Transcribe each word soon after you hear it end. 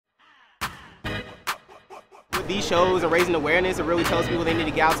these shows and raising awareness, it really tells people they need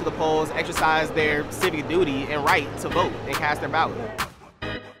to get out to the polls, exercise their civic duty and right to vote and cast their ballot.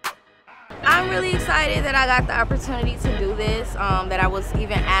 I'm really excited that I got the opportunity to do this, that I was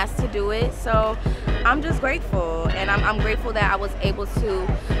even asked to do it. So I'm just grateful, and I'm grateful that I was able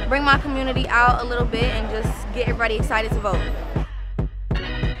to bring my community out a little bit and just get everybody excited to vote.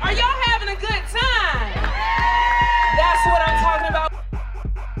 Are y'all having a good time? That's what I'm talking about.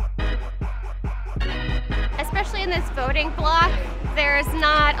 Especially in this voting block, there's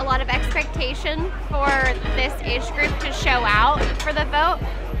not a lot of expectation for this age group to show out for the vote,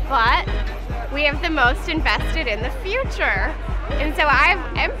 but we have the most invested in the future. And so I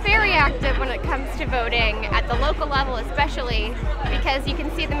am very active when it comes to voting at the local level, especially because you can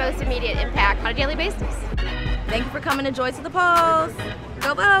see the most immediate impact on a daily basis. Thank you for coming to Joy to the Polls.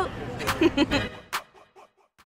 Go vote!